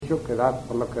mucho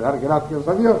por lo que dar gracias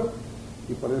a Dios,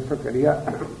 y por eso quería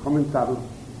comentarlo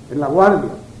en La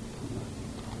Guardia.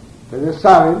 Ustedes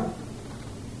saben,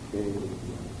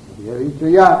 había dicho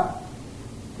ya,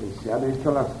 que se han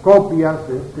hecho las copias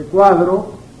de este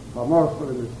cuadro famoso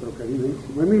de nuestro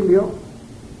queridísimo Emilio,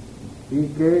 y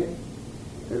que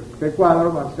este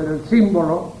cuadro va a ser el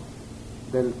símbolo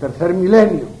del tercer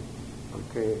milenio,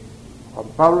 porque Juan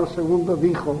Pablo II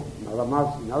dijo, nada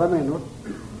más y nada menos,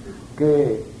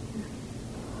 que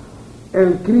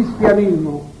el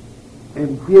cristianismo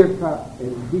empieza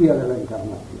el día de la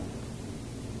encarnación.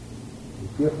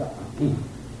 Empieza aquí.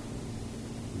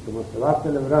 Y como se va a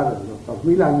celebrar en los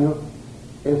 2000 años,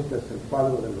 este es el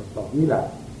cuadro de los 2000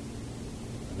 años.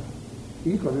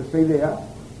 Y con esa idea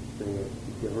se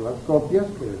hicieron las copias,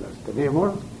 que las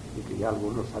tenemos y que ya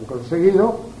algunos han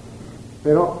conseguido,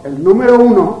 pero el número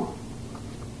 1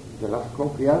 de las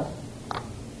copias,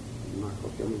 una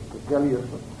copia muy especial y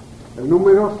eso, el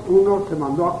número 1 se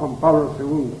mandó a Juan Pablo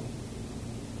II,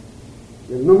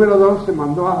 y el número 2 se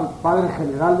mandó al Padre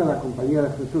General de la Compañía de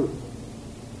Jesús,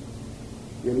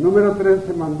 y el número 3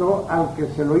 se mandó al que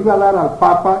se lo iba a dar al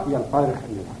Papa y al Padre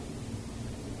General.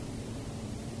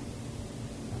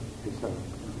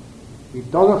 Y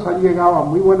todos han llegado a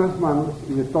muy buenas manos,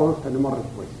 y de todos tenemos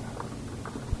respuesta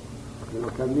de lo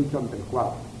que han dicho ante el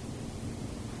cuadro.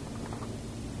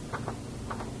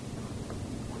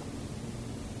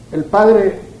 El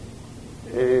padre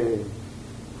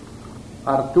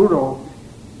Arturo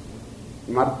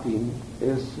Martín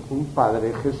es un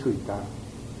padre jesuita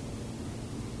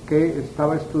que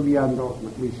estaba estudiando,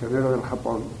 misionero del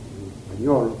Japón,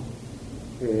 español,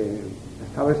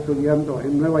 estaba estudiando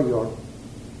en Nueva York,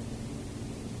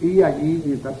 y allí,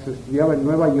 mientras se estudiaba en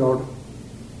Nueva York,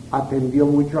 atendió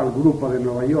mucho al grupo de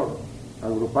Nueva York,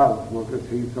 agrupado, como que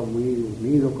se hizo muy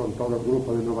unido con todo el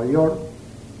grupo de Nueva York,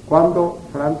 cuando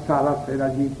Franz Salas era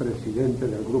allí presidente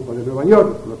del grupo de Nueva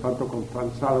York. Por lo tanto, con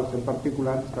Franz Salas en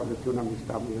particular estableció una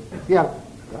amistad muy especial,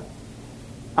 ¿verdad?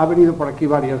 Ha venido por aquí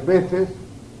varias veces,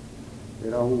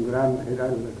 era el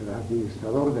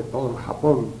administrador de todo el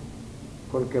Japón,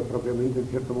 porque propiamente, en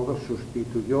cierto modo,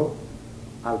 sustituyó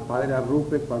al padre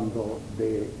Arrupe cuando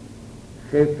de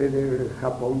jefe de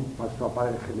Japón pasó a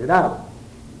padre general.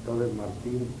 Entonces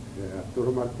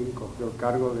Arturo Martín cogió el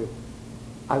cargo de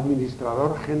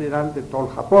administrador general de todo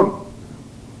el Japón.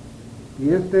 Y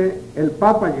el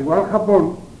Papa llegó al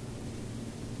Japón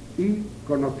y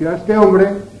conoció a este hombre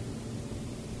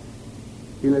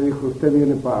y le dijo: usted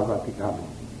viene para el Vaticano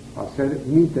a ser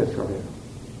mi tesorero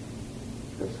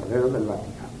del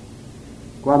Vaticano.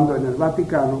 Cuando en el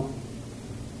Vaticano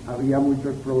había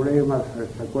muchos problemas,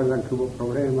 ¿se acuerdan que hubo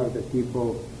problemas de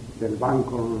tipo del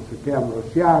banco no sé qué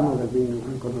ambrosiano, del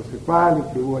banco no sé cuál,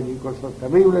 y que hubo allí cosas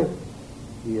terribles?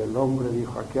 Y el hombre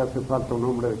dijo: aquí hace falta un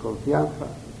hombre de confianza,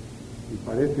 y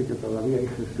parece que todavía hay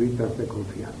jesuitas de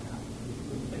confianza,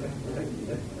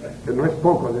 que no es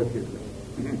poco decirlo,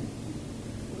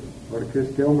 porque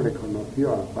este hombre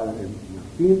conoció al padre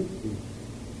Martín,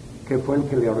 que fue el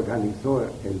que le organizó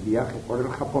el viaje por el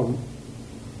Japón,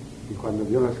 y cuando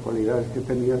vio las cualidades que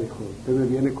tenía, dijo: usted me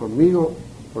viene conmigo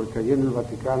porque allí en el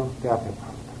Vaticano te hace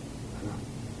falta, ¿verdad?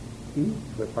 Y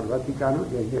fue para el Vaticano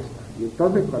y ahí está. Y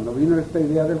entonces, cuando vino esta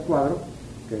idea del cuadro,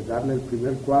 que es darle el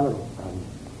primer cuadro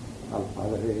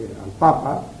al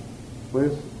Papa,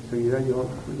 pues enseguida yo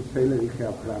le dije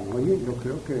a Fran: oye, yo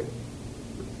creo que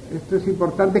esto es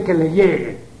importante que le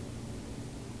llegue,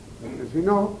 porque si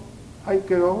no, ahí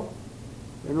quedó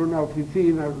en una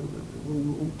oficina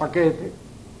un paquete,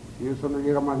 y eso no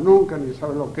llega más nunca, ni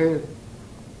sabe lo que es.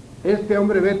 Este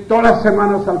hombre ve todas las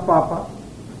semanas al Papa,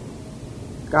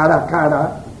 cara a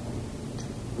cara,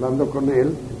 hablando con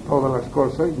él, todas las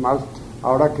cosas, y más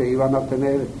ahora que iban a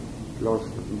tener los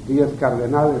 10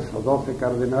 cardenales o 12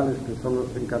 cardenales que son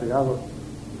los encargados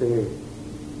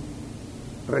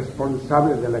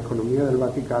responsables de la economía del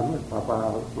Vaticano. El Papa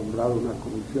ha nombrado una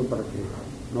comisión para que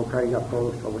no caiga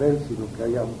todo sobre él, sino que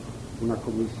haya una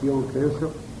comisión que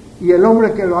eso. Y el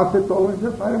hombre que lo hace todo es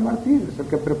el padre Martín, es el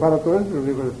que prepara todo eso.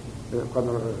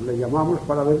 Cuando le llamamos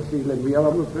para ver si le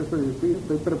enviábamos eso, y sí,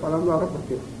 estoy preparando ahora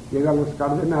porque llegan los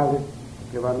cardenales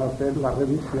que van a hacer la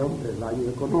revisión del año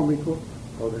económico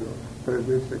o de los 3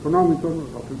 meses económicos,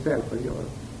 lo que sea, el periodo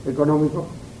económico,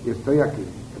 y estoy aquí.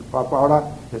 El Papa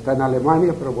ahora está en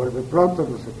Alemania, pero vuelve pronto,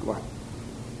 no sé cuándo.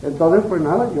 Entonces, pues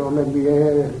nada, yo le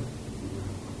envié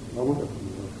los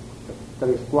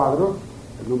 3 cuadros,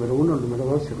 el número 1, el número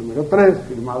 2 y el número 3,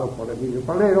 firmado por Emilio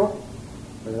Palero,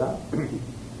 ¿verdad?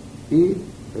 Y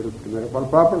el primero para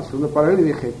el Papa, el segundo para él, y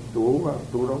dije: tú,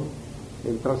 Arturo,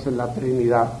 entras en la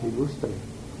Trinidad ilustre,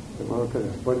 de modo que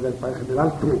después del Padre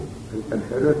General, tú, El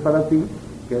tercero es para ti,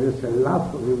 que eres el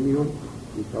lazo de unión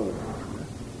y todo eso.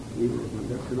 Y les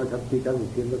mandé una cartita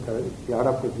diciendo que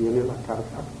ahora pues viene la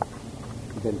carta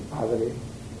del padre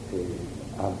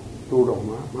Arturo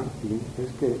Martín.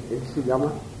 Es que él se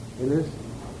llama, él es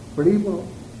primo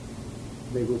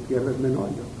de Gutiérrez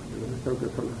Menoyo, creo que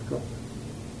son las cosas.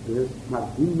 Él es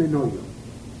Martín Menoyo,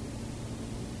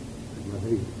 de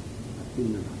Madrid, Martín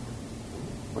Menoyo.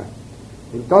 Bueno,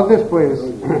 entonces pues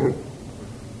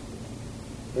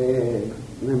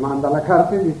me manda la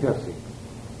carta y dice así: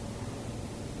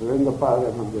 Reverendo Padre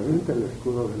amablemente, el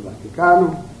escudo del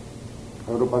Vaticano,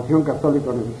 Agrupación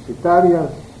Católica Universitaria,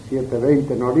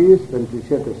 720 Norís,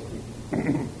 27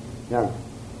 Street. Ya.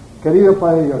 Querido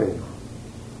Padre Lloreno,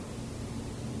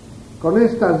 con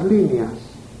estas líneas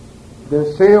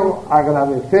deseo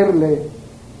agradecerle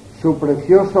su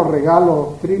precioso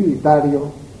regalo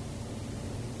trinitario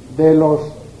de los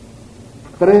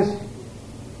 3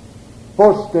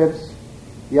 pósters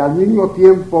y al mismo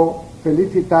tiempo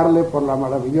felicitarle por la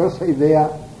maravillosa idea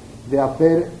de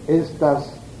hacer estas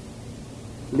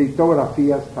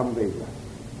litografías tan bellas.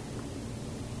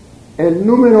 El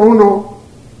número 1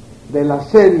 de la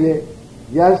serie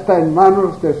ya está en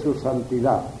manos de su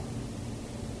santidad,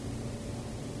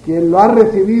 quien lo ha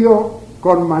recibido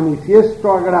con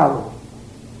manifiesto agrado.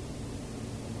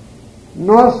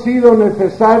 No ha sido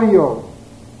necesario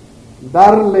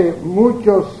darle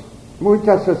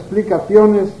muchas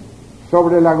explicaciones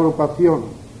sobre la agrupación,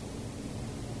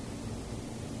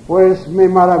 pues me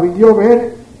maravilló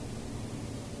ver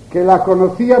que la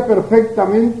conocía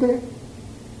perfectamente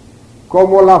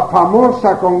como la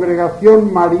famosa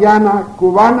congregación mariana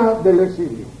cubana del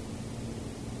exilio.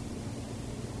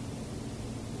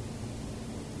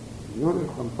 Señores,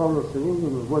 Juan Pablo II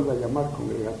nos vuelve a llamar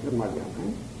congregación mariana,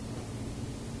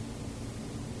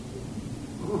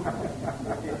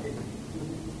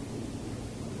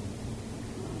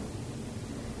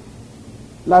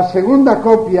 La segunda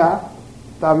copia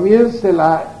también se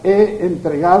la he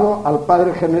entregado al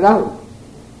Padre General,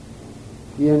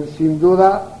 quien sin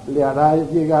duda le hará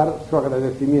llegar su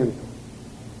agradecimiento.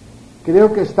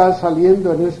 Creo que está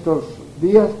saliendo en estos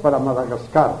días para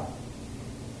Madagascar,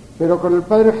 pero con el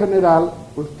Padre General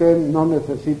usted no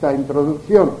necesita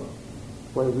introducción,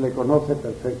 pues le conoce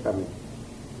perfectamente,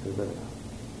 es verdad.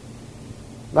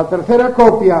 La tercera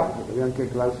copia, para que vean qué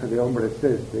clase de hombre es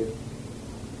este,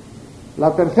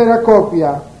 la tercera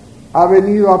copia ha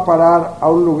venido a parar a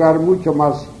un lugar mucho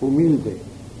más humilde,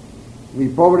 mi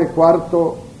pobre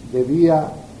cuarto de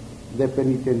día de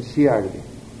penitenciario.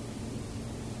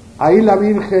 Ahí la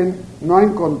Virgen no ha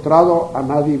encontrado a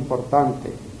nadie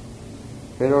importante,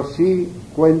 pero sí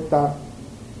cuenta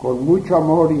con mucho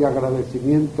amor y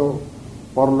agradecimiento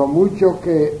por lo mucho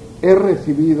que he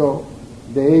recibido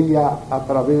de ella a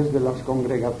través de las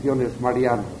congregaciones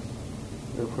marianas.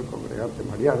 Él fue congregante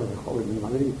mariano de joven en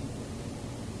Madrid.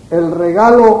 El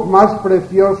regalo más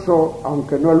precioso,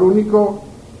 aunque no el único,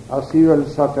 ha sido el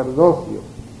sacerdocio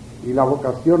y la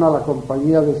vocación a la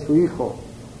compañía de su hijo,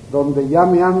 donde ya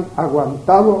me han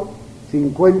aguantado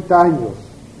 50 años,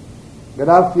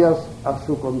 gracias a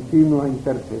su continua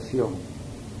intercesión.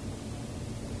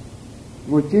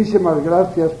 Muchísimas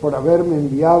gracias por haberme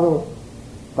enviado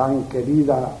tan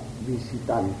querida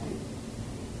visitante.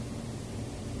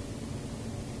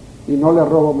 Y no le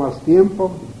robo más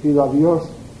tiempo, pido a Dios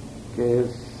que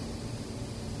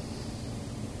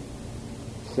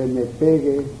se me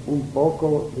pegue un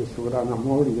poco de su gran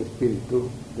amor y espíritu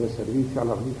de servicio a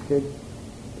la Virgen.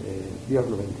 Dios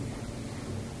lo bendiga.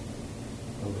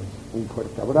 Entonces, un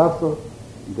fuerte abrazo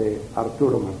de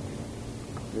Arturo Martín.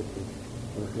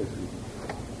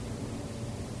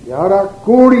 Y ahora,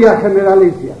 curia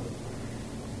generalicia,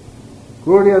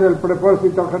 curia del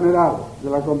propósito general de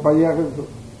la Compañía de Jesús.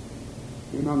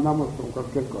 Y no andamos con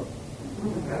cualquier cosa.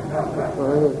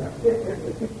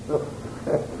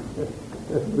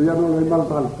 Esto ya no lo hay más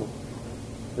alto.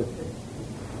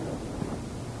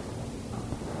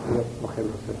 Voy a coger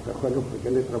los espejuelos porque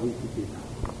es letra muy chiquita.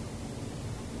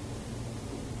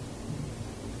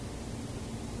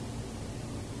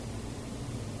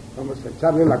 Vamos a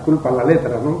echarle la culpa a la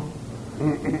letra, ¿no?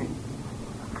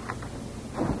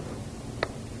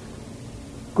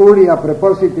 Curia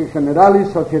Prepositi Generalis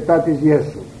Societatis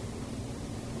Jesu,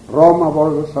 Roma,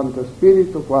 Borgo Santo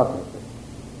Espíritu, 4.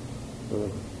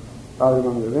 Padre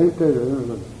Mandelente,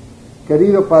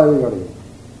 querido Padre Lloreno,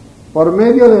 por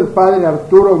medio del Padre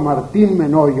Arturo Martín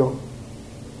Menoyo,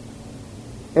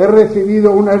 he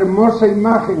recibido una hermosa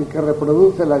imagen que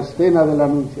reproduce la escena de la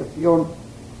Anunciación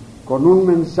con un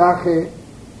mensaje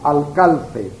al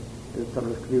calce. Esto lo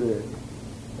escribe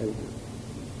el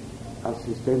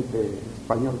asistente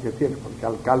español que tiene, porque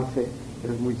alcalce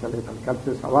es muy chaleta,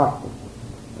 alcalce es abajo,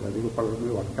 lo digo para los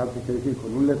nuevos, alcalce quiere decir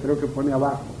con un letrero que pone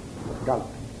abajo, alcalce.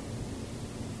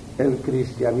 El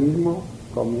cristianismo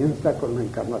comienza con la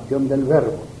encarnación del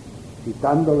Verbo,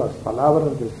 citando las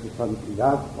palabras de su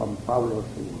santidad Juan Pablo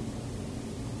II.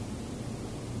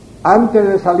 Antes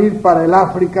de salir para el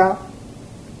África,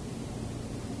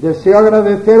 deseo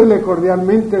agradecerle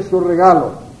cordialmente su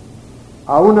regalo,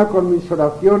 aúna con mis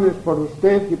oraciones por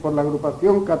usted y por la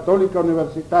Agrupación Católica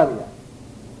Universitaria,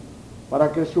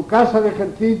 para que su casa de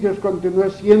ejercicios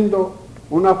continúe siendo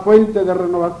una fuente de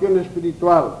renovación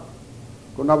espiritual,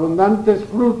 con abundantes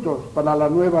frutos para la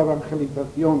nueva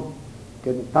evangelización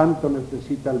que tanto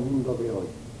necesita el mundo de hoy.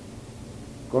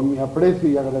 Con mi aprecio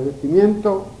y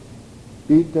agradecimiento,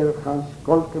 Peter Hans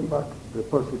Kolkenbach,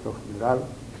 Depósito General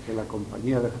de la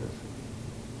Compañía de Jesús.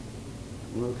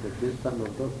 Aquí están los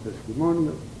dos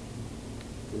testimonios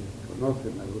que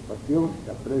conocen la agrupación,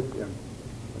 que aprecian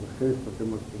el gesto que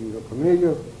hemos tenido con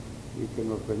ellos y que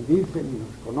nos bendicen y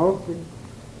nos conocen.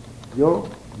 Yo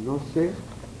no sé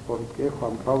por qué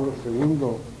Juan Pablo II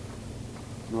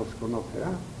nos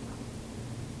conocerá.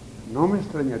 No me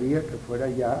extrañaría que fuera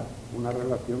ya una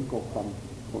relación con Juan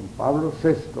Pablo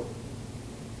VI,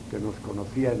 que nos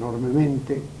conocía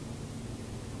enormemente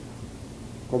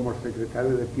como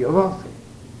secretario de Pío XII.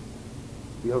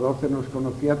 Pío XII nos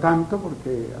conocía tanto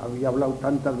porque había hablado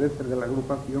tantas veces de la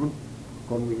agrupación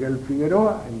con Miguel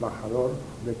Figueroa, embajador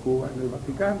de Cuba en el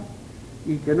Vaticano,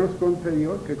 y que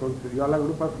concedió a la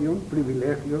agrupación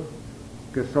privilegios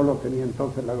que solo tenía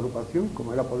entonces la agrupación,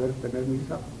 como era poder tener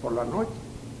misa por la noche,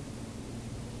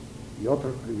 y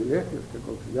otros privilegios que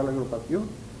concedió a la agrupación.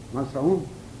 Más aún,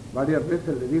 varias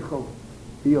veces le dijo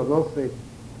Pío XII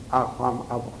a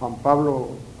Pablo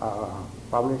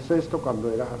VI,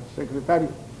 cuando era secretario: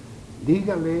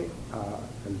 dígale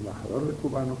al embajador de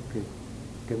cubanos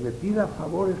que me pida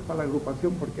favores para la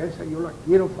agrupación, porque a esa yo la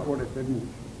quiero favorecer mucho,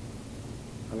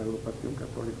 a la agrupación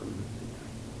católica universitaria.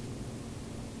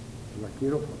 La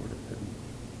quiero favorecer mucho.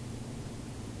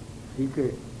 Así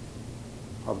que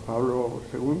Juan Pablo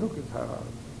II, que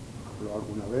habló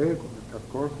alguna vez con estas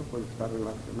cosas, puede estar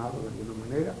relacionado de alguna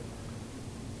manera.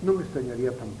 No me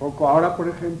extrañaría tampoco ahora, por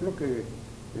ejemplo, que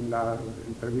en la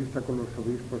entrevista con los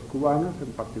obispos cubanos,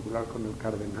 en particular con el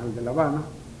cardenal de La Habana,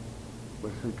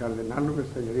 pues el cardenal no me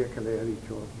extrañaría que le haya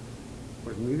dicho: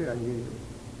 pues mire, allí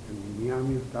en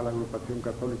Miami está la Agrupación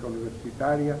Católica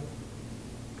Universitaria,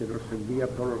 que nos envía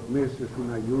todos los meses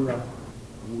una ayuda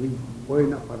muy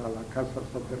buena para la casa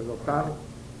sacerdotal.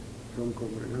 Son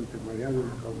congregantes marianos,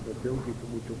 una congregación que hizo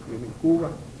mucho bien en Cuba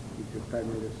y que está en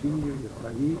el exilio y está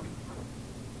allí.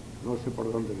 No sé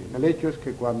por dónde viene. El hecho es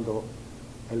que cuando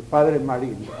el padre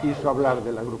Marín quiso hablar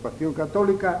de la agrupación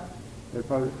católica, el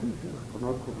padre: sí, la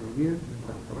conozco muy bien,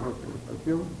 la conozco la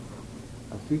agrupación,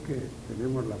 así que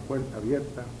tenemos la puerta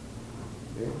abierta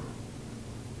del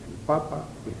Papa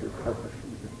y del Papa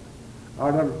Suyo.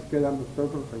 Ahora nos queda a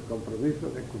nosotros el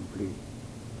compromiso de cumplir,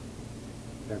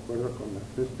 de acuerdo con las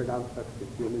esperanzas que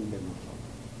tienen de nosotros.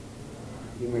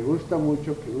 Y me gusta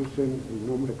mucho que usen el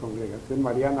nombre Congregación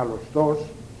Mariana los dos,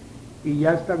 y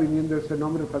ya está viniendo ese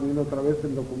nombre también otra vez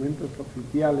en documentos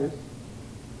oficiales,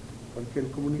 porque el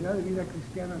Comunidad de Vida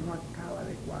Cristiana no acaba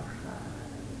de cuajar.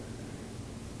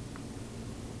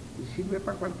 Y sirve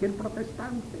para cualquier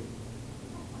protestante.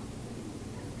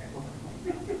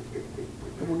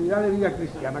 Comunidad de Vida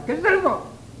Cristiana, ¿qué es eso?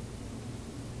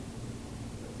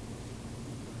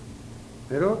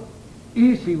 Pero,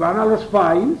 y si van a los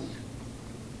FAINS,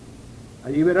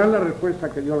 allí verán la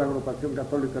respuesta que dio la Agrupación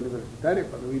Católica Universitaria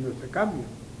cuando vino ese cambio,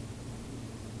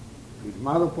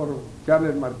 firmado por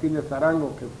Charles Martínez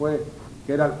Arango,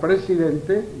 que era el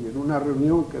presidente, y en una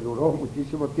reunión que duró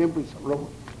muchísimo tiempo y se habló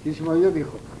muchísimo de ello,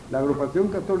 dijo: la Agrupación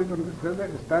Católica Universitaria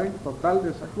está en total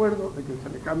desacuerdo de que se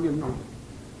le cambie el nombre,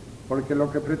 porque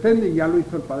lo que pretende, y ya lo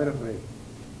hizo el Padre Rey,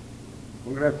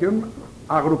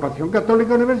 Agrupación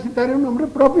Católica Universitaria, un nombre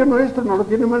propio nuestro, no lo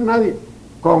tiene más nadie.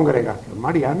 Congregación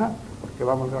Mariana, porque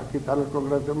vamos a quitarle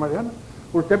Congregación Mariana.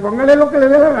 Usted póngale lo que le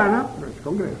dé la gana, pero es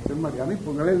Congregación Mariana, y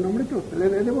póngale el nombre que usted le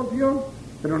dé devoción,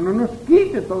 pero no nos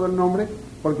quite todo el nombre,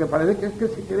 porque parece que es que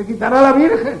se quiere quitar a la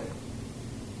Virgen.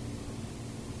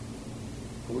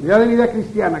 Comunidad de Vida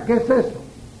Cristiana, ¿qué es eso?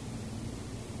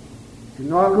 Si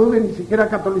no alude ni siquiera a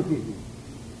catolicismo.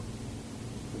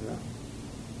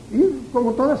 Y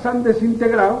como todas se han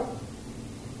desintegrado,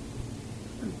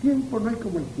 el tiempo no hay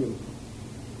como el tiempo.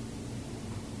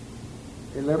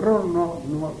 El error no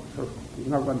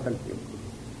aguanta el tiempo.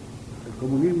 El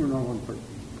comunismo no aguanta el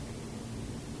tiempo.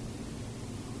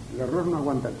 El error no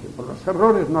aguanta el tiempo. Los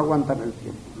errores no aguantan el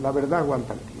tiempo. La verdad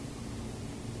aguanta el tiempo.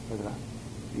 ¿Verdad?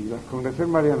 Y las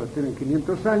congregaciones marianas tienen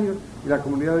 500 años y la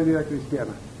Comunidad de Vida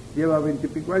Cristiana lleva 20 y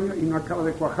pico años y no acaba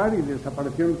de cuajar, y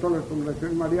desaparecieron todas las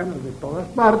congregaciones marianas de todas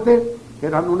partes, que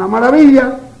eran una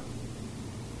maravilla,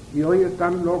 y hoy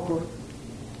están locos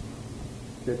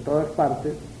de todas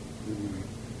partes,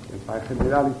 el país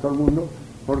general y todo el mundo,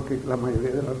 porque la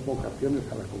mayoría de las vocaciones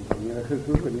a la compañía de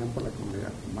Jesús venían por la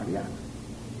congregación mariana.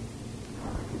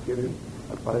 Aquí tienen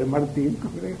al Padre Martín,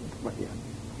 congregación mariana,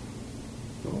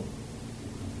 ¿no?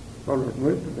 Todos los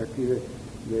nuestros de aquí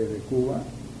de Cuba,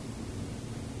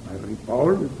 el Padre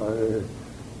Ripoll, el Padre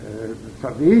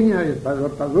Sardiña, y el Padre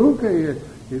Hortaduque,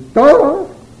 y todos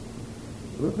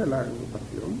los de la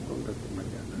agrupación congregación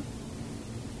mariana.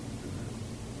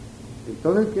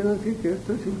 Entonces quiero decir que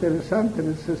esto es interesante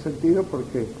en ese sentido,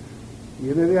 porque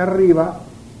viene de arriba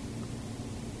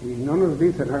y no nos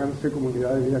dicen háganse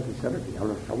comunidad de vida cristiana, que ya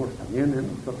lo somos también, ¿eh?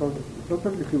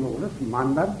 Nosotros dijimos, bueno, si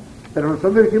mandan, pero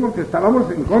nosotros dijimos que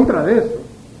estábamos en contra de eso,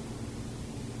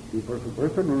 y por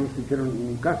supuesto no nos hicieron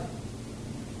ningún caso,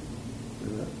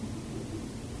 ¿verdad?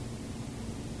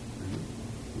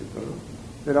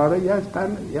 Pero ahora ya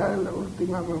están, ya el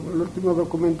último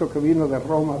documento que vino de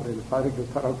Roma, del padre que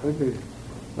está al frente,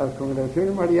 las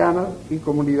congregaciones marianas y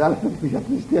comunidades de vida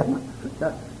cristiana,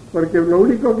 porque lo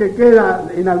único que queda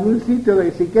en algún sitio,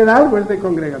 de si queda algo, es de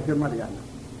congregación mariana.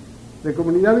 De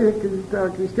comunidad de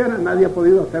vida cristiana nadie ha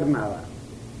podido hacer nada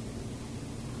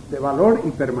de valor y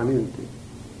permanente,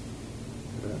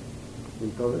 ¿verdad?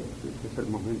 Entonces, este es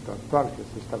el momento actual que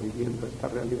se está viviendo esta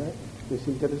realidad. Es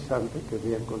interesante que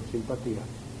vean con simpatía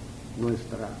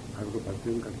nuestra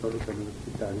agrupación católica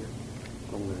universitaria,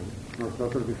 como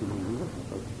nosotros dijimos,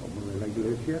 nosotros somos de la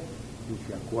Iglesia y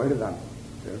se acuerdan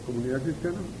de la comunidad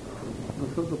cristiana,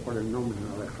 nosotros por el nombre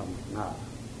no dejamos nada,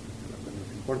 lo que nos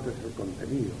importa es el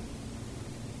contenido.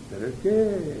 Pero es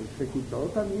que se quitó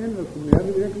también la comunidad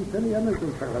de vida cristiana, ya no hay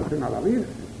consagración a la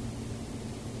Virgen.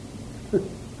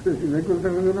 Si no hay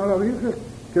consagración a la Virgen,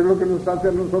 ¿qué es lo que nos hace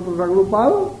a nosotros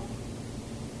agrupados?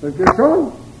 ¿De qué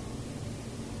son?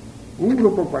 Un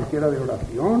grupo cualquiera de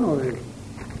oración o de...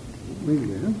 Muy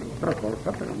bien, otra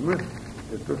cosa, pero no es...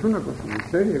 Esto es una cosa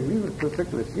muy seria, amigo, esto es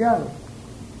eclesial.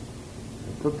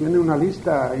 Esto tiene una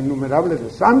lista innumerable de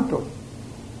santos.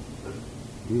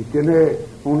 Y tiene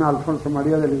un Alfonso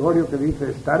María de Ligorio que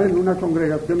dice, estar en una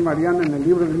congregación mariana, en el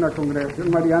libro de una congregación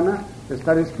mariana,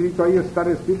 estar escrito ahí, estar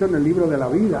escrito en el libro de la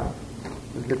vida.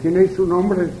 El que tiene ahí su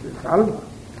nombre se salva.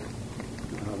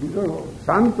 Ha habido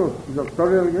santos y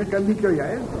doctores de la Iglesia que han dicho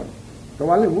ya eso. Esto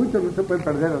vale mucho, no se puede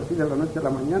perder así de la noche a la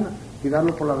mañana,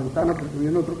 tirarlo por la ventana porque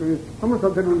viene otro que dice, vamos a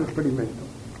hacer un experimento.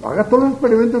 Haga todos los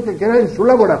experimentos que quiera en su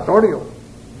laboratorio,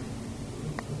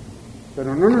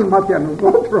 pero no nos mate a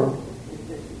nosotros,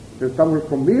 que estamos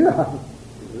con vida.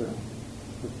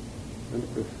 Bueno,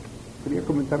 pues quería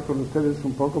comentar con ustedes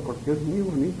un poco porque es muy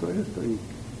bonito esto, y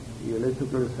el hecho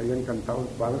que les haya encantado el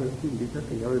Padre indica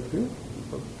que ya ves que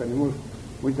nosotros tenemos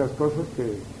muchas cosas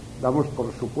que damos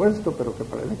por supuesto, pero que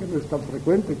parece que no es tan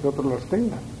frecuente que otros los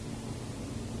tengan,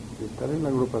 de estar en la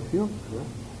agrupación, ¿verdad?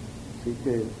 Así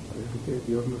que parece que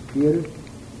Dios nos quiere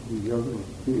y Dios nos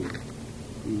pide,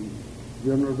 y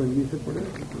Dios nos bendice por eso.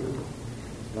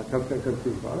 La carta de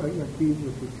Jesús, hay aquí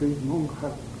 16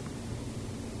 monjas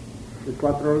de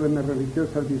 4 órdenes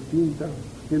religiosas distintas,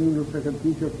 tienen unos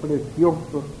ejercicios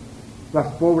preciosos, las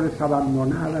pobres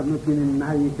abandonadas, no tienen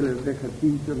nadie que les dé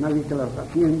ejercicios, nadie que las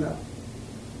atienda,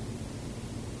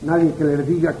 nadie que les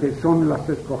diga que son las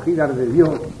escogidas de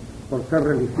Dios por ser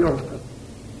religiosas,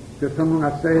 que son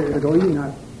unas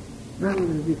heroínas, nadie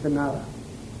les dice nada.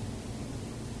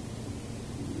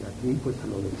 Y aquí pues se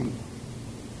lo decimos,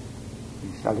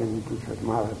 y salen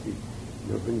entusiasmadas, y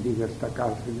Dios bendiga esta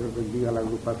casa, y Dios bendiga la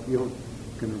agrupación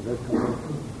que nos da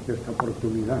esta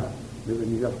oportunidad de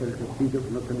venir a hacer ejercicio,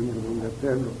 que no tenemos dónde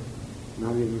hacerlo,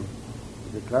 nadie nos...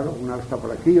 Porque claro, una está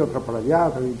por aquí, otra por allá,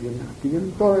 aquí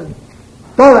vienen todas,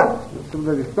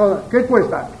 ¿qué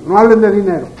cuesta? No hablen de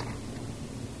dinero,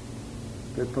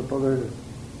 que esto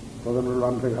todo nos lo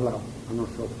han regalado a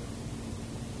nosotros,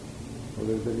 o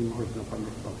desde limosna para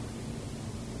nosotros.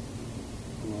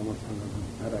 No vamos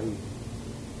a estar ahí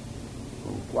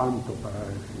con cuánto para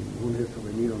según eso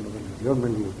venir o no venir. Dios me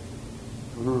libre.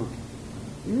 No.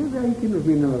 Y desde ahí que nos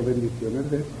vienen las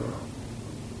bendiciones de esto,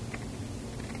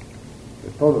 de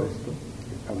todo esto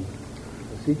que estamos.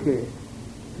 Así que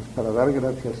es para dar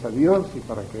gracias a Dios y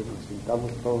para que nos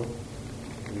sintamos todos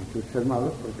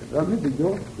entusiasmados, porque realmente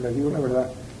yo les digo la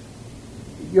verdad,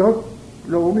 yo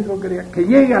lo único que quería que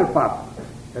llegue al Papa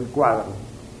el cuadro,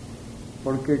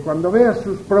 porque cuando vea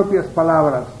sus propias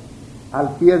palabras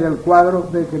al pie del cuadro,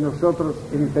 ve que nosotros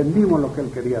entendimos lo que él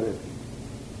quería decir.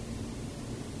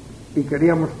 y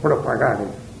queríamos propagar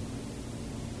eso.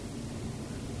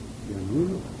 Y a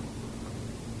mí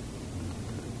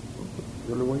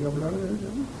yo le voy a hablar de ella,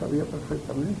 ¿no? Sabía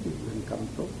perfectamente y me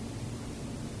encantó.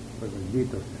 Pues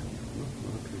bendito sea Dios,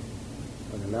 ¿no? Que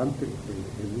adelante,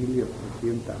 que Emilio se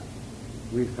sienta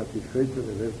muy satisfecho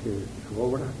de ver que su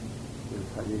obra pues,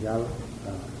 ha llegado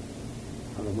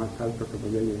a lo más alto que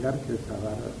podía llegar, que es a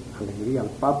dar alegría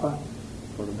al Papa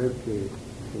por ver que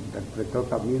se interpretó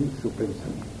también su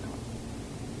pensamiento.